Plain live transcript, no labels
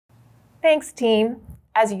Thanks, team.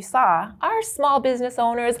 As you saw, our small business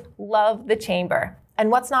owners love the Chamber.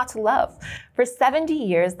 And what's not to love? For 70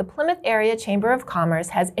 years, the Plymouth Area Chamber of Commerce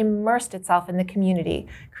has immersed itself in the community,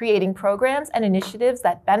 creating programs and initiatives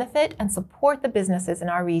that benefit and support the businesses in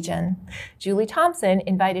our region. Julie Thompson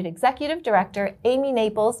invited Executive Director Amy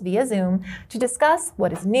Naples via Zoom to discuss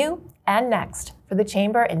what is new and next for the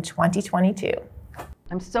Chamber in 2022.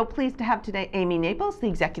 I'm so pleased to have today Amy Naples, the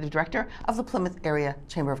Executive Director of the Plymouth Area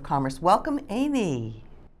Chamber of Commerce. Welcome, Amy.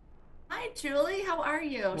 Hi, Julie. How are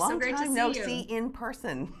you? Long so great time to see no you. see in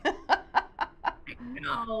person. I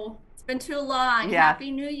know. It's been too long. Yeah.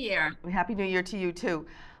 Happy New Year. Happy New Year to you, too.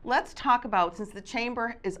 Let's talk about, since the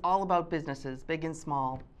Chamber is all about businesses, big and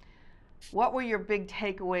small, what were your big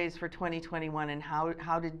takeaways for 2021 and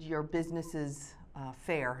how did your businesses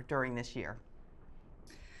fare during this year?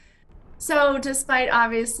 So despite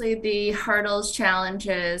obviously the hurdles,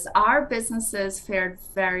 challenges, our businesses fared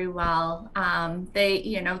very well.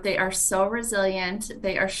 They are so resilient.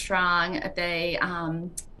 They are strong.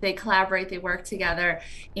 They collaborate, they work together,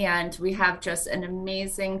 and we have just an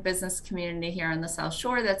amazing business community here on the South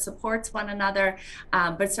Shore that supports one another,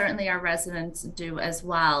 but certainly our residents do as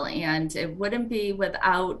well. And it wouldn't be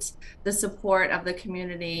without the support of the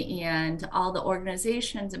community and all the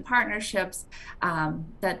organizations and partnerships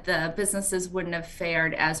that the businesses wouldn't have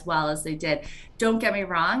fared as well as they did. Don't get me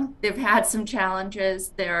wrong, they've had some challenges.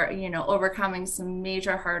 They're, overcoming some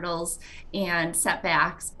major hurdles and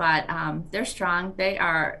setbacks, but they're strong. They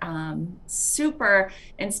are super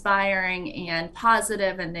inspiring and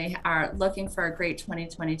positive, and they are looking for a great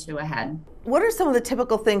 2022 ahead. What are some of the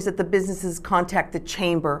typical things that the businesses contact the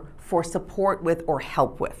Chamber for support with or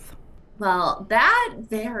help with? Well, that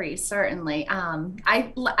varies, certainly.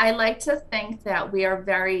 I like to think that we are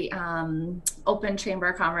very open Chamber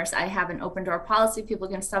of Commerce. I have an open door policy. People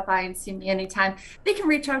can stop by and see me anytime. They can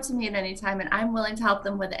reach out to me at any time, and I'm willing to help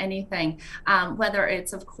them with anything, whether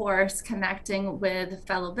it's, of course, connecting with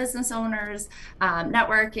fellow business owners,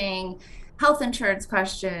 networking, health insurance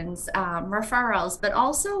questions, referrals, but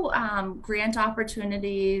also grant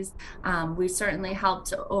opportunities. We certainly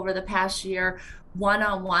helped over the past year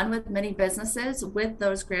one-on-one with many businesses with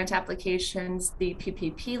those grant applications, the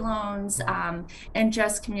PPP loans, and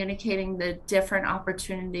just communicating the different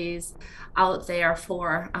opportunities out there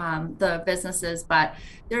for the businesses. But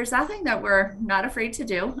there's nothing that we're not afraid to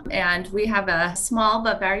do. And we have a small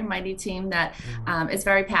but very mighty team that is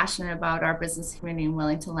very passionate about our business community and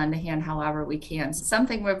willing to lend a hand however we can. So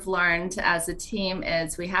something we've learned as a team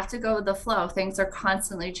is we have to go with the flow. Things are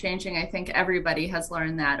constantly changing. I think everybody has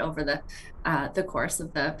learned that over the course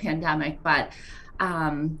of the pandemic, but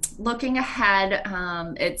looking ahead,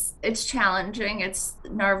 it's challenging, it's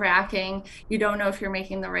nerve-wracking. You don't know if you're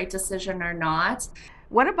making the right decision or not.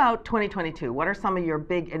 What about 2022? What are some of your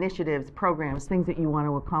big initiatives, programs, things that you want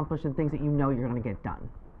to accomplish and things that you know you're going to get done?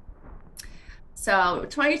 So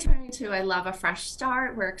 2022, I love a fresh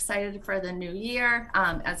start. We're excited for the new year.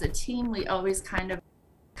 As a team, we always kind of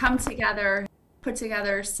come together, put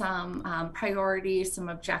together some priorities, some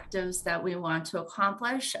objectives that we want to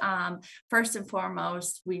accomplish. First and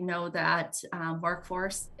foremost, we know that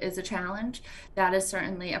workforce is a challenge. That is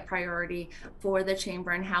certainly a priority for the Chamber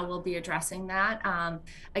and how we'll be addressing that.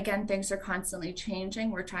 Again, things are constantly changing.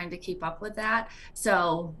 We're trying to keep up with that.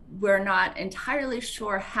 So we're not entirely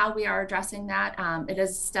sure how we are addressing that. It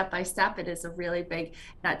is step by step. It is a really big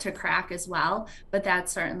nut to crack as well, but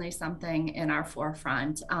that's certainly something in our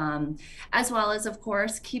forefront. As well as, of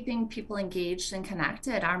course, keeping people engaged and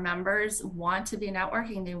connected. Our members want to be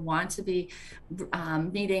networking. They want to be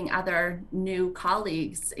meeting other new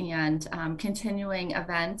colleagues and continuing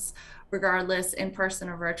events, regardless in person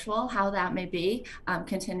or virtual, how that may be,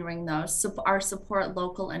 continuing those. So our support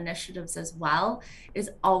local initiatives as well is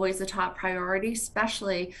always a top priority,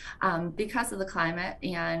 especially because of the climate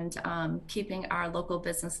and keeping our local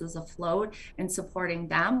businesses afloat and supporting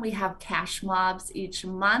them. We have cash mobs each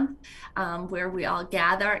month where we all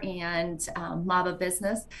gather and mob a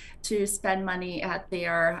business to spend money at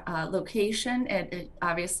their location. It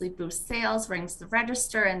obviously boosts sales, rings the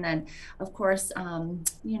register, and then, of course,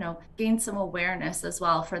 gain some awareness as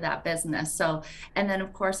well for that business. So, and then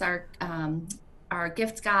of course our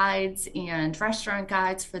gift guides and restaurant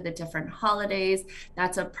guides for the different holidays.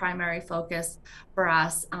 That's a primary focus for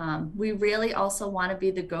us. We really also want to be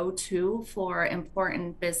the go-to for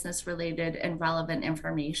important business related and relevant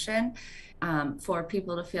information for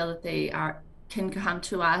people to feel that they can come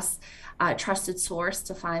to us, a trusted source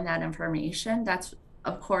to find that information. That's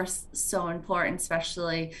of course so important,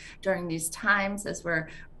 especially during these times as we're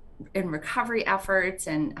in recovery efforts,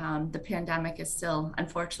 and the pandemic is still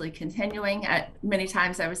unfortunately continuing. At many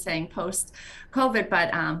times I was saying post-COVID,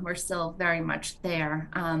 but we're still very much there.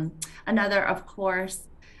 Another, of course,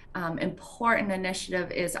 important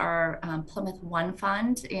initiative is our Plymouth One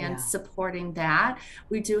Fund and supporting that.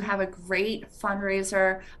 We do have a great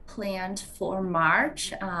fundraiser planned for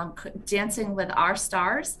March, Dancing with Our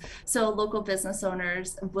Stars. So local business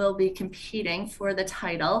owners will be competing for the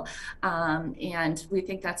title, and we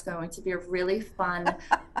think that's going to be a really fun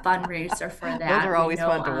fundraiser for that. Those are always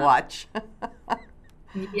fun to watch.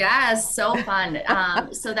 Yes, so fun.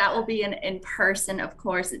 So that will be an in-person, of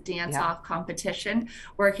course, dance-off competition,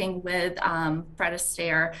 working with Fred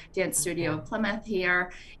Astaire Dance Studio of Plymouth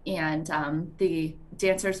here. And the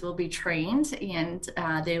dancers will be trained, and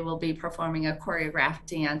they will be performing a choreographed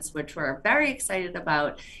dance, which we're very excited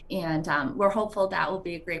about. And we're hopeful that will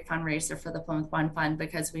be a great fundraiser for the Plymouth One Fund,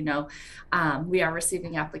 because we know we are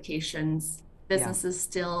receiving applications. Businesses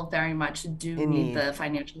still very much do need the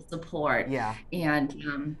financial support,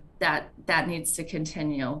 and that needs to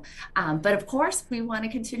continue. But of course, we want to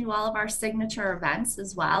continue all of our signature events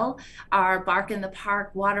as well. Our Bark in the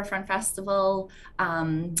Park Waterfront Festival,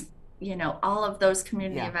 you know, all of those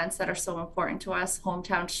community events that are so important to us,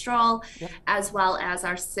 Hometown Stroll, as well as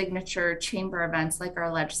our signature chamber events like our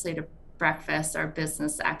legislative breakfast, our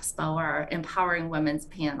business expo, our empowering women's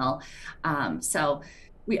panel. So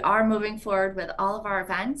we are moving forward with all of our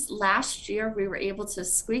events. Last year, we were able to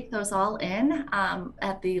squeak those all in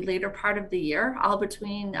at the later part of the year, all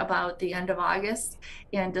between about the end of August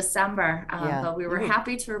and December. But we were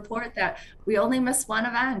happy to report that we only missed one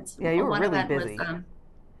event. Yeah, you were really busy.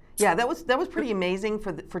 Yeah, that was pretty amazing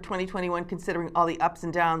for 2021, considering all the ups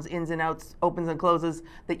and downs, ins and outs, opens and closes,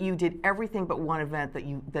 that you did everything but one event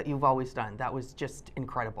that you've always done. That was just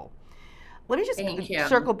incredible. Let me just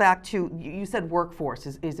circle back to, you said workforce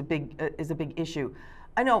is a big issue.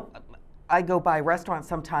 I know I go by restaurants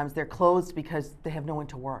sometimes, they're closed because they have no one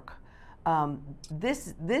to work.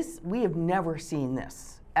 We have never seen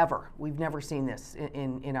this, ever. We've never seen this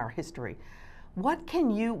in our history. What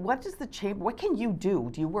can you do?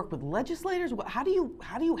 Do you work with legislators? How do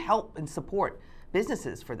you help and support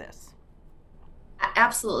businesses for this?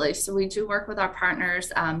 Absolutely. So we do work with our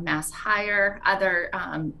partners, Mass Hire, other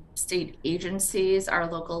state agencies, our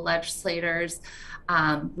local legislators.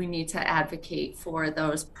 We need to advocate for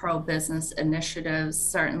those pro-business initiatives,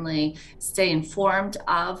 certainly stay informed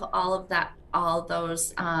of all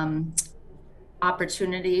those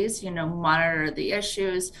opportunities, you know, monitor the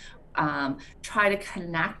issues, try to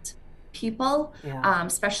connect people,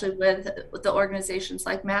 especially with the organizations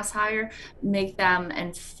like Mass Hire, make them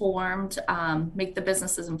informed, make the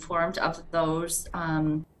businesses informed of those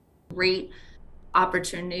great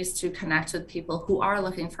opportunities to connect with people who are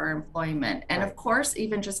looking for employment. And of course,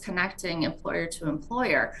 even just connecting employer to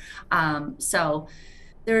employer. So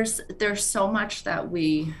there's so much that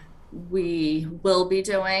we will be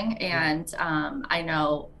doing. And I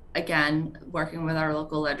know, again, working with our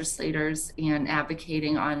local legislators and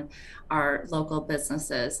advocating on our local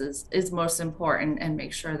businesses is most important, and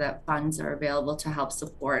make sure that funds are available to help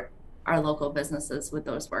support our local businesses with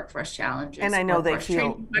those workforce challenges. And I know they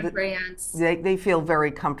feel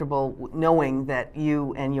very comfortable knowing that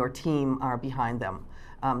you and your team are behind them.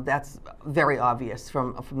 That's very obvious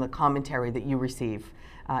from the commentary that you receive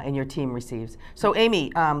and your team receives. So Amy,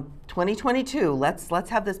 2022, let's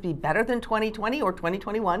have this be better than 2020 or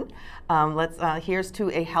 2021. Here's to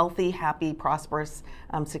a healthy, happy, prosperous,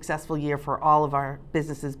 successful year for all of our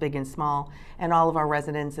businesses, big and small, and all of our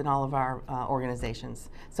residents and all of our organizations.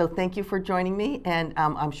 So thank you for joining me, and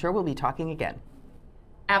I'm sure we'll be talking again.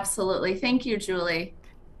 Absolutely. Thank you, Julie.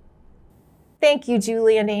 Thank you,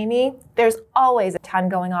 Julie and Amy. There's always a ton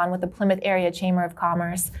going on with the Plymouth Area Chamber of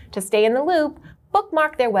Commerce. To stay in the loop,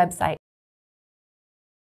 bookmark their website.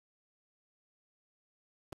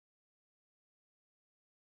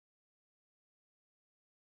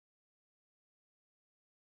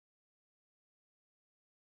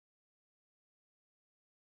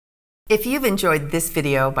 If you've enjoyed this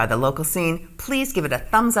video by The Local Scene, please give it a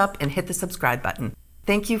thumbs up and hit the subscribe button.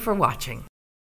 Thank you for watching.